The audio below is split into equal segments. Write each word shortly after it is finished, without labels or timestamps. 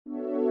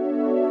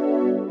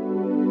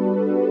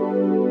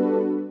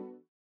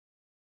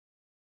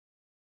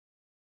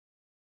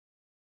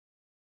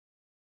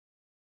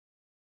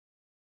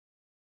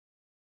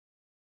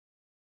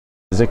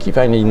the key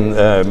finding,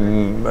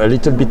 a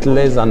little bit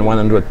less than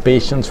 100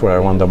 patients were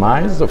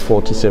randomized,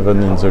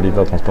 47 in the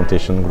liver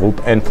transplantation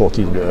group and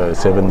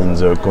 47 in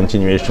the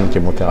continuation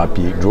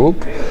chemotherapy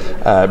group.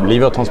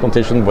 Liver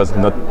transplantation was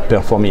not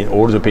performed in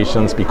all the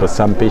patients because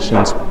some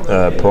patients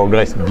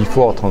progressed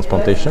before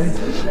transplantation,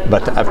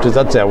 but after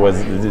that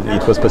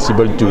it was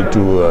possible to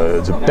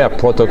the per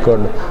protocol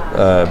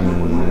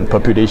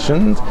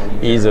population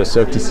is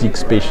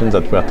 36 patients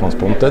that were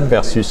transplanted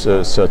versus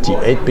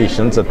 38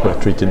 patients that were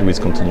treated with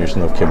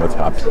continuation of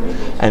chemotherapy.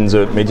 And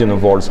the median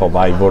overall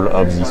survival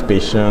of these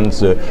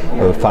patients, the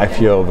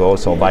 5-year overall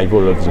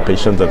survival of the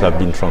patients that have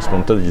been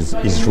transplanted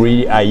is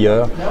really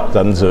higher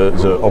than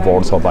the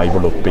overall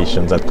survival of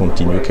patients that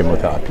continue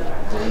chemotherapy.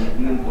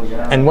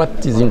 And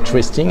what is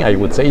interesting, I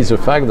would say, is the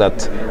fact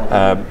that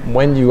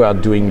when you are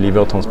doing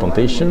liver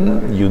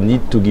transplantation, you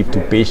need to give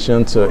to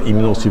patients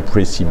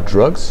immunosuppressive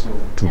drugs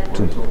to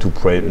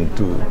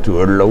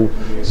allow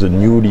the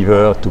new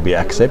liver to be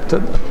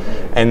accepted.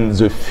 And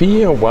the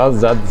fear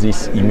was that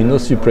this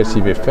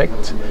immunosuppressive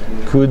effect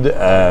could,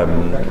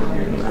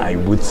 I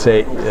would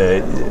say,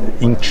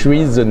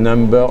 increase the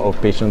number of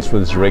patients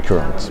with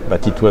recurrence,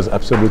 but it was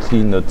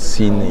absolutely not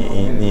seen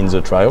in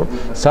the trial.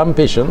 Some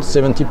patients,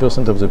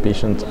 70% of the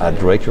patients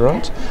had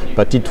recurrent,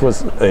 but it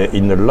was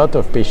in a lot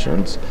of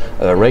patients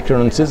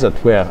recurrences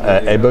that were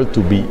able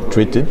to be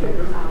treated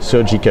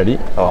surgically,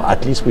 or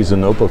at least with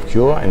an hope of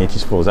cure, and it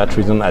is for that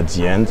reason at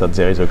the end that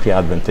there is a clear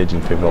advantage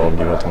in favor of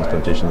liver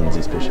transplantation in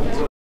these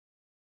patients.